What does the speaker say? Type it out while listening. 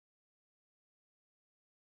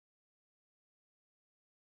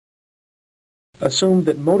assume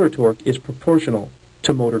that motor torque is proportional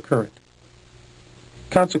to motor current.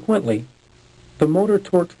 Consequently, the motor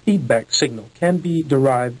torque feedback signal can be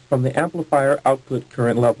derived from the amplifier output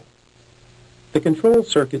current level. The control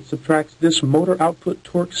circuit subtracts this motor output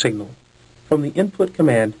torque signal from the input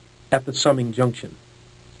command at the summing junction.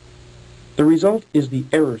 The result is the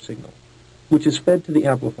error signal, which is fed to the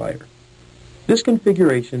amplifier. This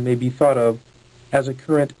configuration may be thought of as a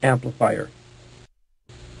current amplifier.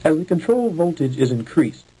 As the control voltage is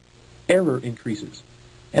increased, error increases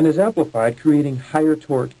and is amplified, creating higher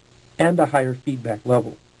torque and a higher feedback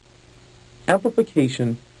level.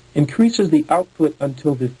 Amplification increases the output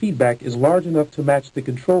until the feedback is large enough to match the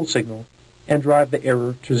control signal and drive the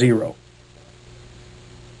error to zero.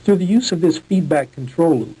 Through the use of this feedback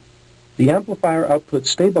control loop, the amplifier output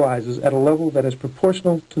stabilizes at a level that is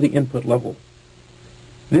proportional to the input level.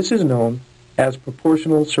 This is known as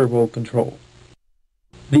proportional servo control.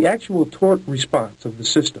 The actual torque response of the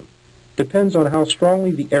system depends on how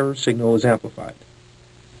strongly the error signal is amplified.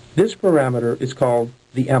 This parameter is called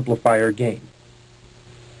the amplifier gain.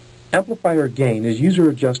 Amplifier gain is user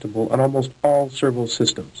adjustable on almost all servo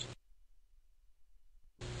systems.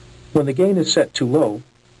 When the gain is set too low,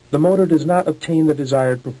 the motor does not obtain the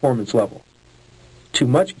desired performance level. Too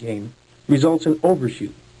much gain results in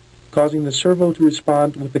overshoot, causing the servo to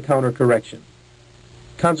respond with the counter correction.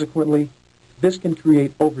 Consequently, this can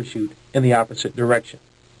create overshoot in the opposite direction.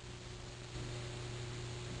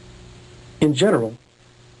 In general,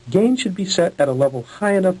 gain should be set at a level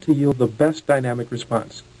high enough to yield the best dynamic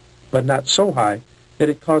response, but not so high that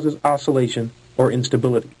it causes oscillation or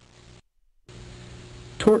instability.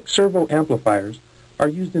 Torque servo amplifiers are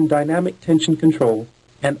used in dynamic tension control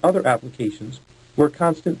and other applications where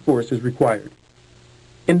constant force is required,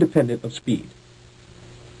 independent of speed.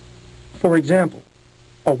 For example,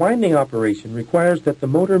 a winding operation requires that the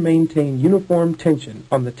motor maintain uniform tension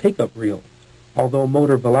on the take-up reel, although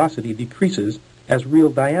motor velocity decreases as reel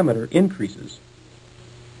diameter increases.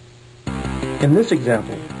 In this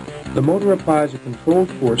example, the motor applies a controlled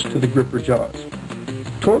force to the gripper jaws.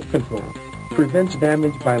 Torque control prevents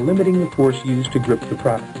damage by limiting the force used to grip the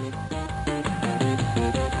product.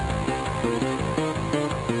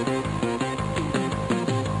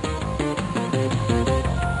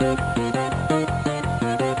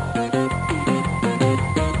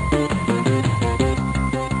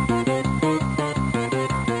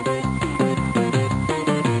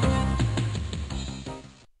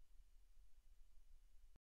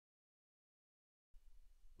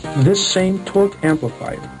 This same torque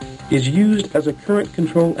amplifier is used as a current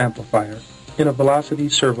control amplifier in a velocity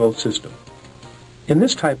servo system. In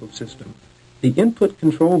this type of system, the input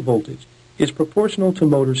control voltage is proportional to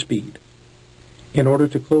motor speed. In order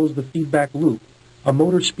to close the feedback loop, a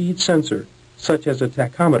motor speed sensor, such as a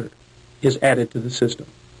tachometer, is added to the system.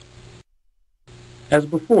 As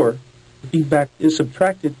before, the feedback is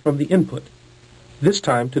subtracted from the input, this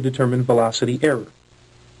time to determine velocity error.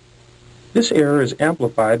 This error is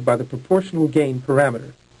amplified by the proportional gain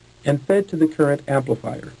parameter and fed to the current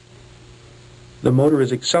amplifier. The motor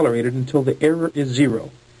is accelerated until the error is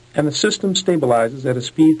zero, and the system stabilizes at a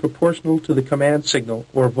speed proportional to the command signal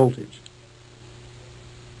or voltage.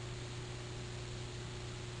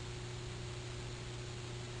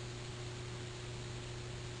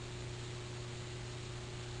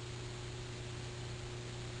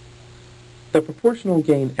 The proportional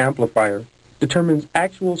gain amplifier determines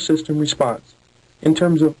actual system response in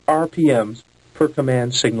terms of RPMs per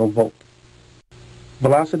command signal volt.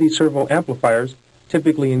 Velocity servo amplifiers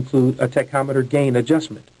typically include a tachometer gain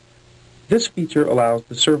adjustment. This feature allows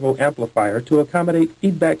the servo amplifier to accommodate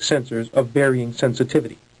feedback sensors of varying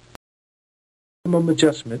sensitivity. Maximum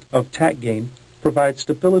adjustment of tach gain provides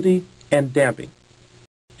stability and damping,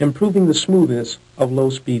 improving the smoothness of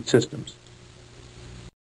low-speed systems.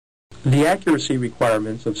 The accuracy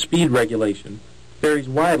requirements of speed regulation varies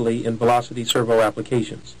widely in velocity servo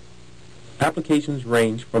applications. Applications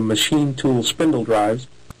range from machine tool spindle drives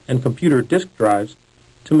and computer disk drives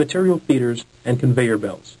to material feeders and conveyor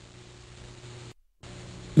belts.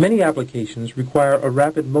 Many applications require a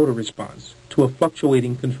rapid motor response to a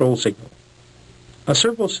fluctuating control signal. A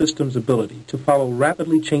servo system's ability to follow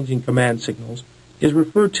rapidly changing command signals is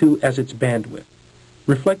referred to as its bandwidth,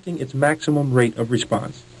 reflecting its maximum rate of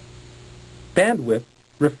response. Bandwidth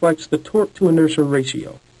reflects the torque-to-inertia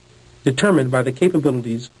ratio, determined by the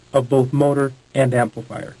capabilities of both motor and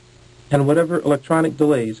amplifier, and whatever electronic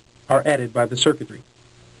delays are added by the circuitry.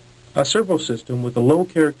 A servo system with a low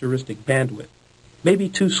characteristic bandwidth may be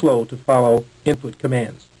too slow to follow input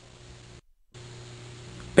commands.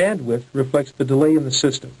 Bandwidth reflects the delay in the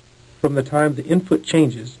system from the time the input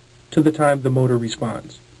changes to the time the motor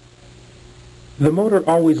responds. The motor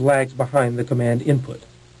always lags behind the command input.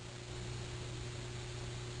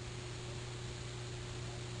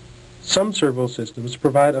 Some servo systems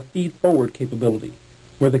provide a feed-forward capability,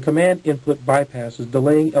 where the command input bypasses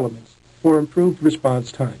delaying elements for improved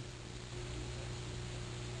response time.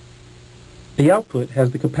 The output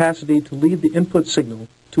has the capacity to lead the input signal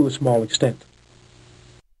to a small extent.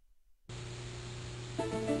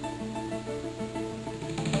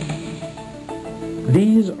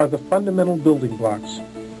 These are the fundamental building blocks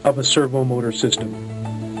of a servo motor system.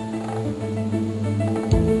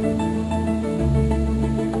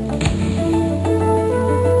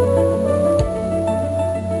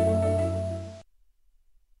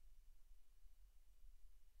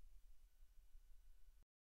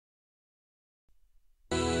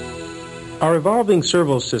 Our evolving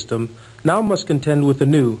servo system now must contend with a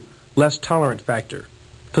new, less tolerant factor,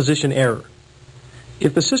 position error.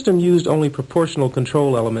 If the system used only proportional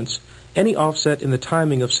control elements, any offset in the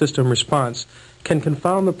timing of system response can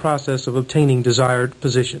confound the process of obtaining desired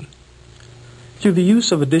position. Through the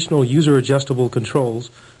use of additional user-adjustable controls,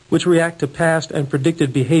 which react to past and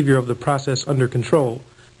predicted behavior of the process under control,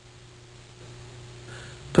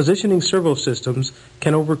 positioning servo systems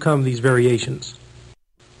can overcome these variations.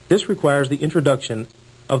 This requires the introduction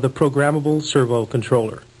of the programmable servo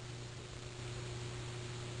controller.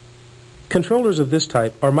 Controllers of this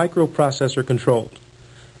type are microprocessor controlled,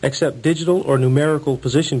 accept digital or numerical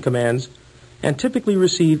position commands, and typically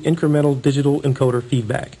receive incremental digital encoder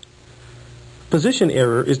feedback. Position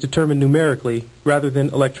error is determined numerically rather than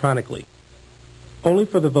electronically. Only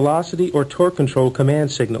for the velocity or torque control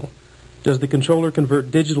command signal does the controller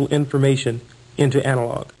convert digital information into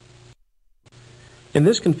analog. In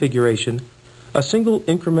this configuration, a single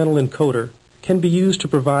incremental encoder can be used to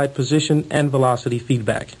provide position and velocity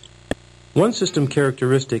feedback. One system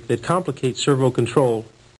characteristic that complicates servo control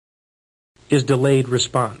is delayed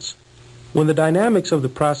response. When the dynamics of the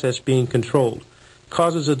process being controlled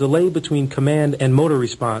causes a delay between command and motor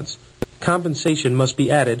response, compensation must be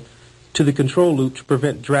added to the control loop to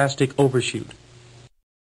prevent drastic overshoot.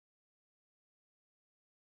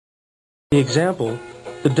 The example,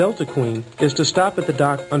 the delta queen, is to stop at the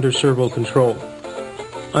dock under servo control.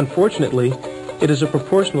 Unfortunately, it is a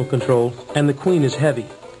proportional control and the queen is heavy.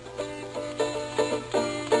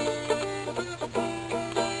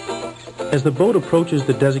 As the boat approaches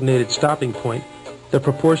the designated stopping point, the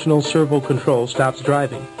proportional servo control stops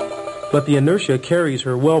driving, but the inertia carries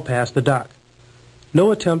her well past the dock.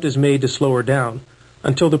 No attempt is made to slow her down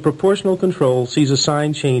until the proportional control sees a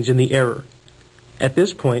sign change in the error. At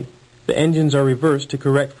this point, the engines are reversed to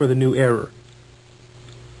correct for the new error.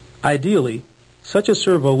 Ideally, such a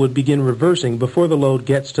servo would begin reversing before the load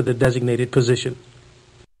gets to the designated position.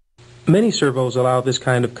 Many servos allow this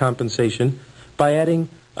kind of compensation by adding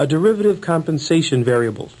a derivative compensation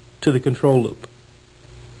variable to the control loop.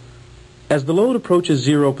 As the load approaches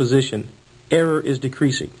zero position, error is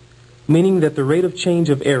decreasing, meaning that the rate of change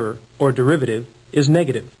of error, or derivative, is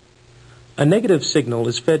negative. A negative signal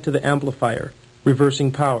is fed to the amplifier,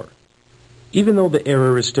 reversing power, even though the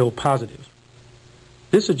error is still positive.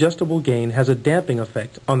 This adjustable gain has a damping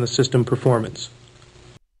effect on the system performance.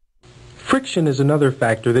 Friction is another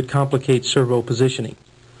factor that complicates servo positioning.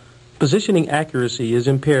 Positioning accuracy is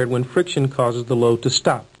impaired when friction causes the load to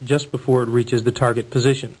stop just before it reaches the target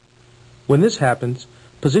position. When this happens,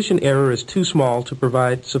 position error is too small to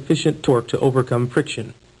provide sufficient torque to overcome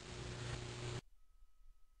friction.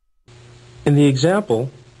 In the example,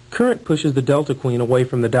 current pushes the delta queen away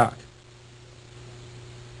from the dock.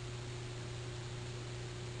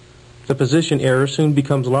 The position error soon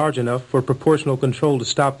becomes large enough for proportional control to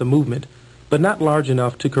stop the movement, but not large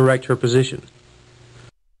enough to correct her position.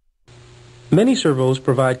 Many servos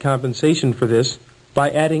provide compensation for this by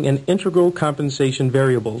adding an integral compensation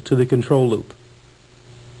variable to the control loop.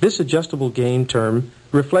 This adjustable gain term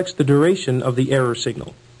reflects the duration of the error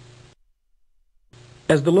signal.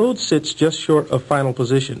 As the load sits just short of final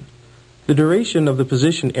position, the duration of the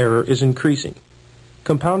position error is increasing,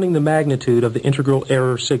 compounding the magnitude of the integral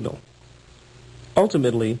error signal.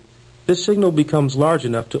 Ultimately, this signal becomes large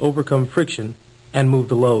enough to overcome friction and move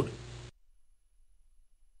the load.